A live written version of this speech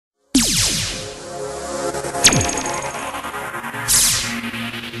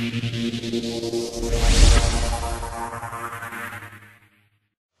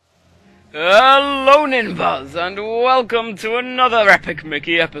NinBuzz, and welcome to another epic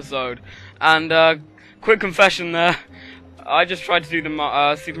Mickey episode. And quick confession there, I just tried to do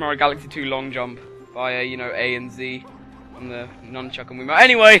the Super Mario Galaxy 2 long jump via, you know, A and Z on the nunchuck and Wiimote.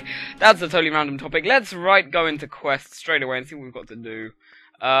 Anyway, that's a totally random topic. Let's go into quests straight away and see what we've got to do.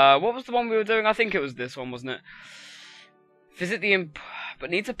 What was the one we were doing? I think it was this one, wasn't it? Visit the but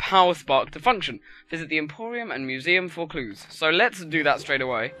needs a power spark to function. Visit the Emporium and Museum for clues. So let's do that straight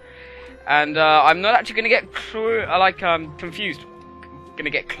away. And I'm not actually going to get confused. Going to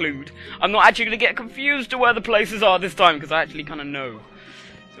get clued. I'm not actually going to get confused to where the places are this time, because I actually kind of know.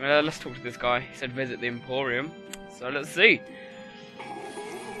 So let's talk to this guy. He said visit the Emporium. So let's see.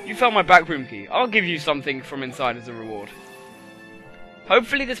 You found my back room key. I'll give you something from inside as a reward.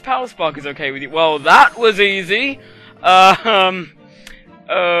 Hopefully this power spark is okay with you. Well, that was easy. Okay.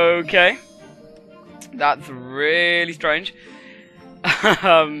 That's really strange.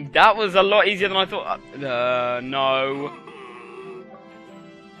 That was a lot easier than I thought. No.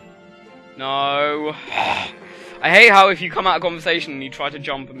 No. I hate how if you come out of conversation and you try to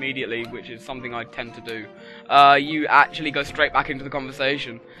jump immediately, which is something I tend to do, you actually go straight back into the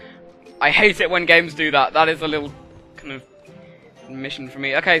conversation. I hate it when games do that. That is a little kind of mission for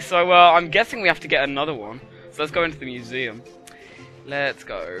me. Okay, so I'm guessing we have to get another one. So let's go into the museum. Let's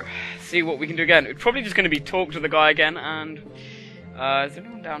go. See what we can do again. It's probably just going to be talk to the guy again, and... is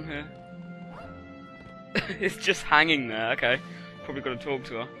anyone down here? It's just hanging there, okay. Probably got to talk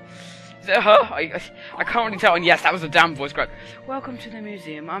to her. Is it her? I can't really tell. And yes, that was a damn voice crack. Welcome to the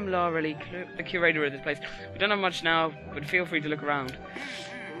museum. I'm Laura Lee, the curator of this place. We don't have much now, but feel free to look around.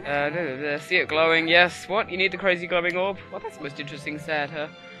 See it glowing. Yes. What? You need the crazy glowing orb? Well, that's the most interesting sad, huh?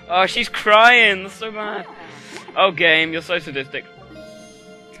 Oh, she's crying. That's so bad. Oh, game, you're so sadistic.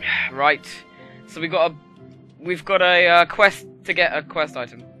 Right. So we've got a quest to get a quest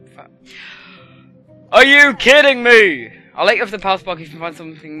item. Are you kidding me? I'll let you off the power spark if you can find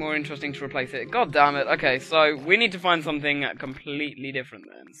something more interesting to replace it. God damn it. Okay, so we need to find something completely different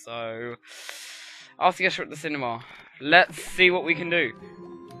then. So, ask the usher at the cinema. Let's see what we can do.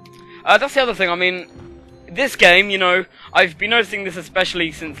 That's the other thing. I mean, this game, you know, I've been noticing this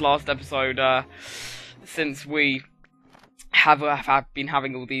especially since last episode, since we have been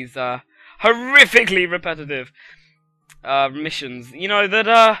having all these horrifically repetitive missions. You know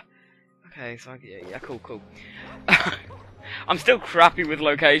that okay, so yeah, cool. I'm still crappy with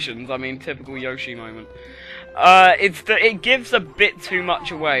locations. I mean, typical Yoshi moment. It gives a bit too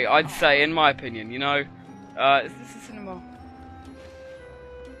much away, I'd say, in my opinion. You know, is this a cinema?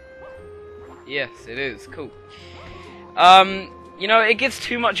 Yes, it is. Cool. You know, it gives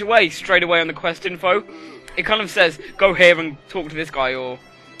too much away straight away on the quest info. It kind of says, go here and talk to this guy, or...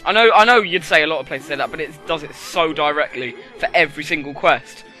 I know you'd say a lot of places say that, but it does it so directly for every single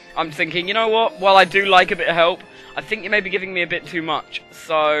quest. I'm thinking, you know what, while I do like a bit of help, I think you may be giving me a bit too much.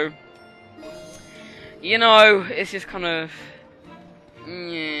 So, you know, it's just kind of...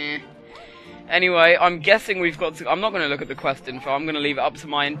 yeah. Anyway, I'm guessing we've got to... I'm not going to look at the quest info, I'm going to leave it up to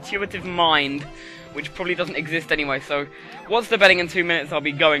my intuitive mind, which probably doesn't exist anyway, so... What's the betting in 2 minutes I'll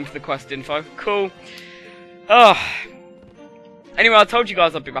be going to the quest info. Cool. Oh. Anyway, I told you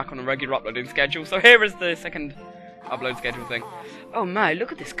guys I'd be back on a regular uploading schedule, so here is the second upload schedule thing. Oh my,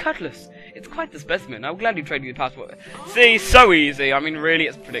 look at this cutlass. It's quite the specimen. I'll gladly trade you the passport. See, so easy. I mean, really,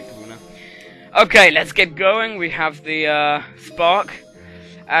 it's predictable now. Okay, let's get going. We have the spark.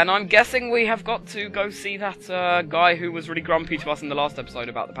 And I'm guessing we have got to go see that guy who was really grumpy to us in the last episode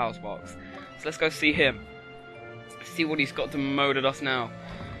about the power sparks. So let's go see him. See what he's got to moan at us now.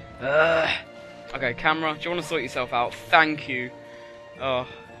 Okay, camera, do you want to sort yourself out? Thank you. Oh.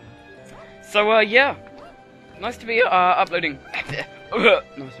 So, yeah. Nice to be uploading.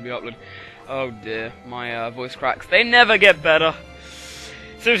 Nice to be uploading. Oh dear, my voice cracks. They never get better.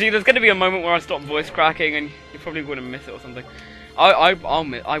 Seriously, there's going to be a moment where I stop voice cracking and you're probably going to miss it or something. I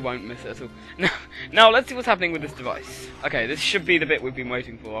won't miss it at all. Now, let's see what's happening with this device. Okay, this should be the bit we've been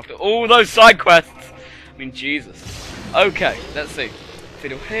waiting for after all those side quests. I mean, Jesus. Okay, let's see.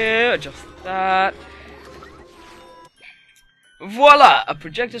 Fiddle here, adjust that. Voila! A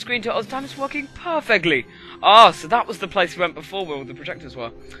projector screen to time is working perfectly. Ah, so that was the place we went before where all the projectors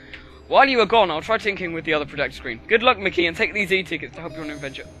were. While you were gone, I'll try tinkering with the other projector screen. Good luck, Mickey, and take these e-tickets to help you on an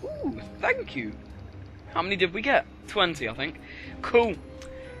adventure. Ooh, thank you. How many did we get? 20, I think. Cool.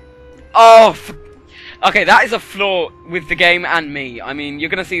 Oh, okay, that is a flaw with the game and me. I mean, you're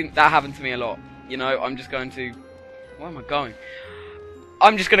going to see that happen to me a lot. You know, I'm just going to... Where am I going?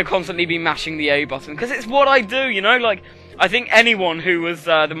 I'm just going to constantly be mashing the A button, because it's what I do, you know? Like, I think anyone who was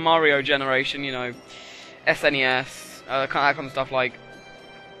the Mario generation, you know, SNES, that kind of stuff, like,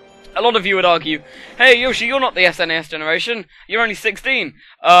 A lot of you would argue, hey Yoshi, you're not the SNES generation, you're only 16.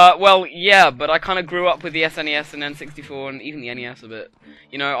 Well, yeah, but I kind of grew up with the SNES and N64 and even the NES a bit.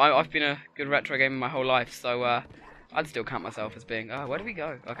 You know, I've been a good retro gamer my whole life, so I'd still count myself as being... where do we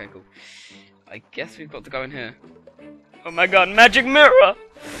go? Okay, cool. I guess we've got to go in here. Oh my god, magic mirror!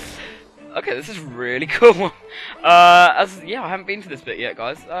 Okay, this is really cool. Yeah, I haven't been to this bit yet,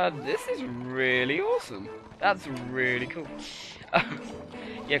 guys. This is really awesome. That's really cool.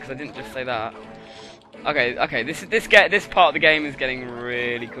 Yeah, because I didn't just say that. Okay, this part of the game is getting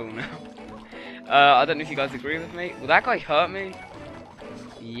really cool now. I don't know if you guys agree with me. Will that guy hurt me?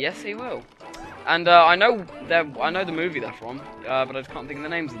 Yes, he will. And I know the movie they're from, but I just can't think of the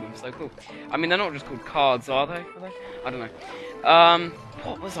names of them. So cool. I mean, they're not just called cards, are they? I don't know.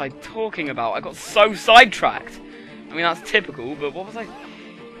 What was I talking about? I got so sidetracked. I mean, that's typical. But what was I?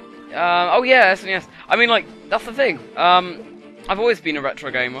 Oh yeah, SNES. I mean, like, that's the thing. I've always been a retro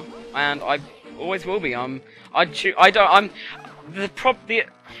gamer, and I always will be. Okay.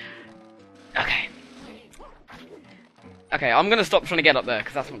 Okay, I'm gonna stop trying to get up there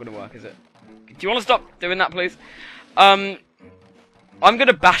because that's not gonna work, is it? Do you want to stop doing that, please? I'm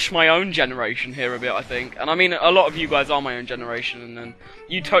gonna bash my own generation here a bit, I think. And I mean, a lot of you guys are my own generation, and then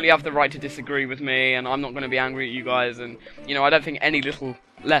you totally have the right to disagree with me, and I'm not gonna be angry at you guys, and you know, I don't think any little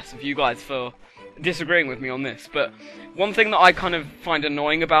less of you guys for disagreeing with me on this. But one thing that I kind of find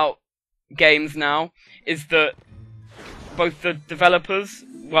annoying about games now is that both the developers,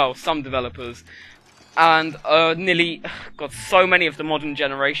 well, some developers, and so many of the modern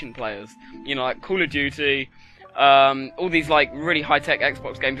generation players, you know, like Call of Duty, all these like really high-tech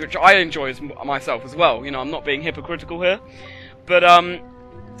Xbox games, which I enjoy myself as well. You know, I'm not being hypocritical here, but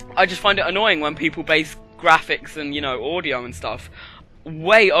I just find it annoying when people base graphics and, you know, audio and stuff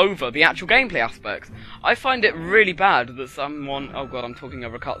way over the actual gameplay aspects. I find it really bad that someone... Oh god, I'm talking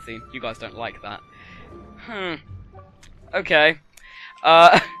over a cutscene. You guys don't like that. Okay.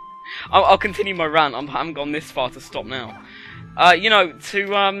 I'll continue my rant. I haven't gone this far to stop now. You know,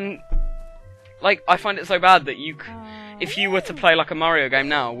 like, I find it so bad that if you were to play like a Mario game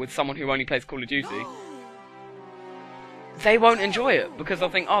now with someone who only plays Call of Duty, they won't enjoy it because they'll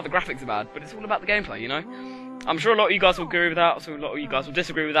think, oh, the graphics are bad, but it's all about the gameplay, you know? I'm sure a lot of you guys will agree with that, so a lot of you guys will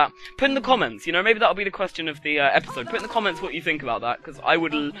disagree with that. Put in the comments, you know, maybe that'll be the question of the episode. Put in the comments what you think about that, because I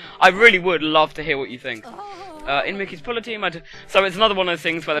really would love to hear what you think. In Mickey's Puller Team, so it's another one of those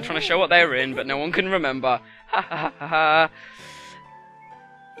things where they're trying to show what they're in, but no one can remember. Ha ha ha ha.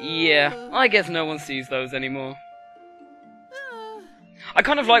 Yeah, I guess no one sees those anymore. I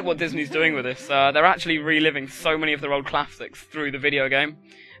kind of like what Disney's doing with this. They're actually reliving so many of their old classics through the video game.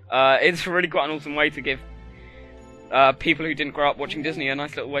 It's really quite an awesome way to give people who didn't grow up watching Disney a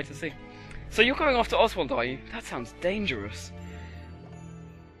nice little way to see. So you're going off to Oswald, are you? That sounds dangerous.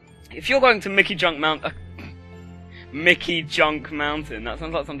 If you're going to Mickey Junk Mountain, that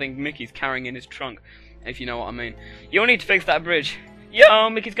sounds like something Mickey's carrying in his trunk, if you know what I mean. You'll need to fix that bridge. Yo,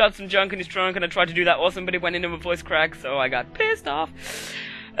 Mickey's got some junk in his trunk, and I tried to do that awesome, but it went into a voice crack, so I got pissed off.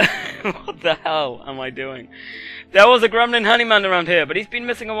 What the hell am I doing? There was a gremlin honeyman around here, but he's been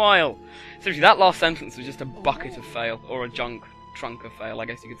missing a while. Seriously, that last sentence was just a bucket of fail, or a junk trunk of fail, I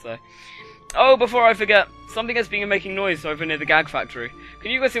guess you could say. Oh, before I forget, something has been making noise over near the gag factory.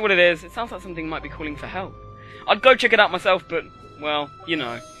 Can you guys see what it is? It sounds like something might be calling for help. I'd go check it out myself, but, well, you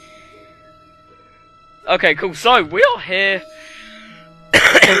know. Okay, cool, so, we are here.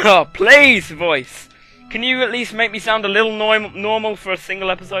 Oh, please, voice. Can you at least make me sound a little normal for a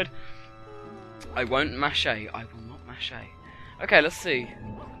single episode? I won't mache. I will not mache. Okay, let's see. Is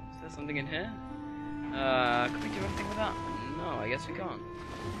there something in here? Can we do anything with that? No, I guess we can't.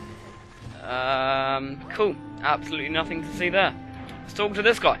 Cool. Absolutely nothing to see there. Let's talk to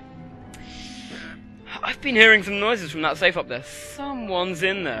this guy. I've been hearing some noises from that safe up there. Someone's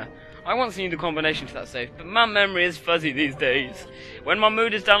in there. I once knew the combination to that safe, but my memory is fuzzy these days. When my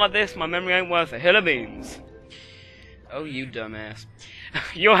mood is down like this, my memory ain't worth a hill of beans. Oh, you dumbass.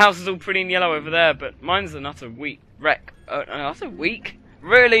 Your house is all pretty and yellow over there, but mine's an utter wreck. Utter weak?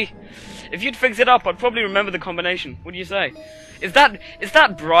 Really? If you'd fix it up, I'd probably remember the combination. What do you say? Is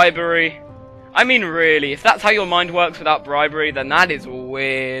that bribery? I mean, really, if that's how your mind works without bribery, then that is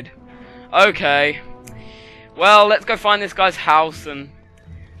weird. Okay. Well, let's go find this guy's house and...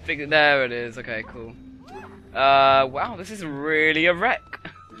 There it is. Okay, cool. Wow, this is really a wreck.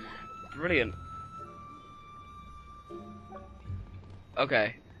 Brilliant.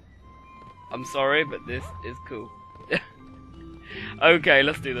 Okay. I'm sorry, but this is cool. Okay,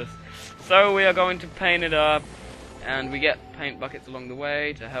 let's do this. So we are going to paint it up, and we get paint buckets along the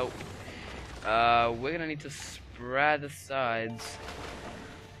way to help. We're gonna need to spread the sides.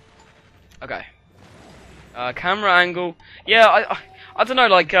 Okay. Camera angle. Yeah, I don't know,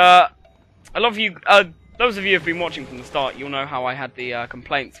 like, a lot of you, those of you who've been watching from the start, you'll know how I had the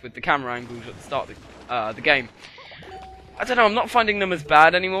complaints with the camera angles at the start of the game. I don't know, I'm not finding them as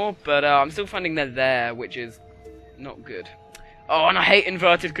bad anymore, but I'm still finding they're there, which is not good. Oh, and I hate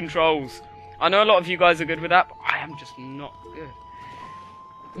inverted controls. I know a lot of you guys are good with that, but I am just not good.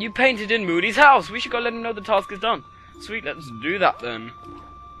 You painted in Moody's house. We should go let him know the task is done. Sweet, let's do that then.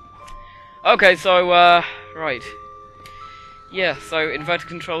 Okay, so, right. Yeah, so inverted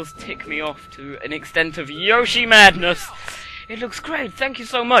controls tick me off to an extent of Yoshi madness. It looks great, thank you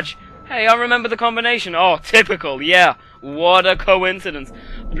so much. Hey, I remember the combination. Oh, typical, yeah. What a coincidence.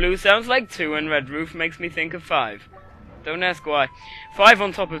 Blue sounds like 2 and red roof makes me think of 5. Don't ask why. 5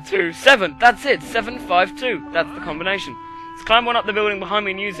 on top of 2, 7. That's it, 7, 5, 2. That's the combination. Let's climb one up the building behind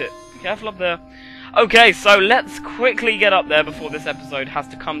me and use it. Careful up there. Okay, so let's quickly get up there before this episode has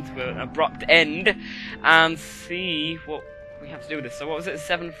to come to an abrupt end and see what we have to do with this. So what was it?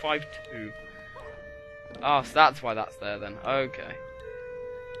 7, 5, 2. Oh, so that's why that's there then. Okay.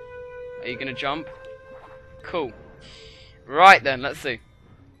 Are you gonna jump? Cool. Right then, let's see.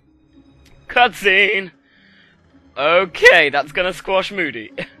 Cutscene! Okay, that's gonna squash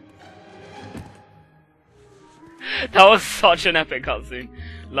Moody. That was such an epic cutscene.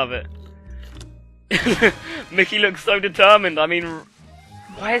 Love it. Mickey looks so determined. I mean,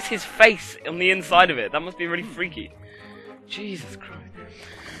 why is his face on the inside of it? That must be really freaky. Jesus Christ.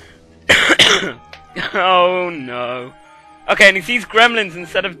 Oh no. Okay, and he sees gremlins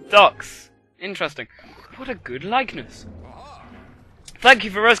instead of ducks. Interesting. What a good likeness. Thank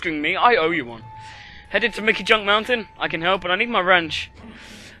you for rescuing me. I owe you one. Headed to Mickey Junk Mountain? I can help, but I need my wrench.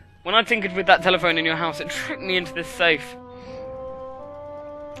 When I tinkered with that telephone in your house, it tricked me into this safe.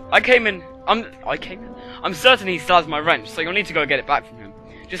 I'm certain he still has my wrench, so you'll need to go get it back from him.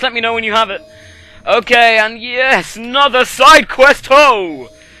 Just let me know when you have it. Okay, and yes, another side quest, ho!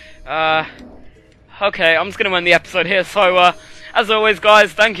 Okay, I'm just gonna end the episode here, so, as always,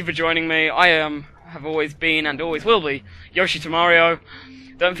 guys, thank you for joining me. I have always been, and always will be, YoshiToMario.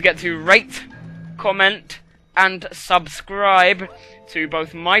 Don't forget to rate, comment, and subscribe to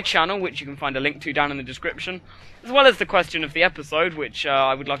both my channel, which you can find a link to down in the description, as well as the question of the episode, which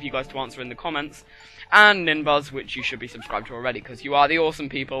I would love you guys to answer in the comments, and NinBuzz, which you should be subscribed to already, because you are the awesome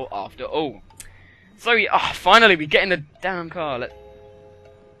people after all. So, finally, we get in the damn car.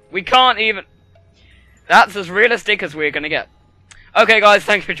 We can't even... That's as realistic as we're going to get. Okay, guys,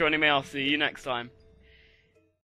 thanks for joining me. I'll see you next time.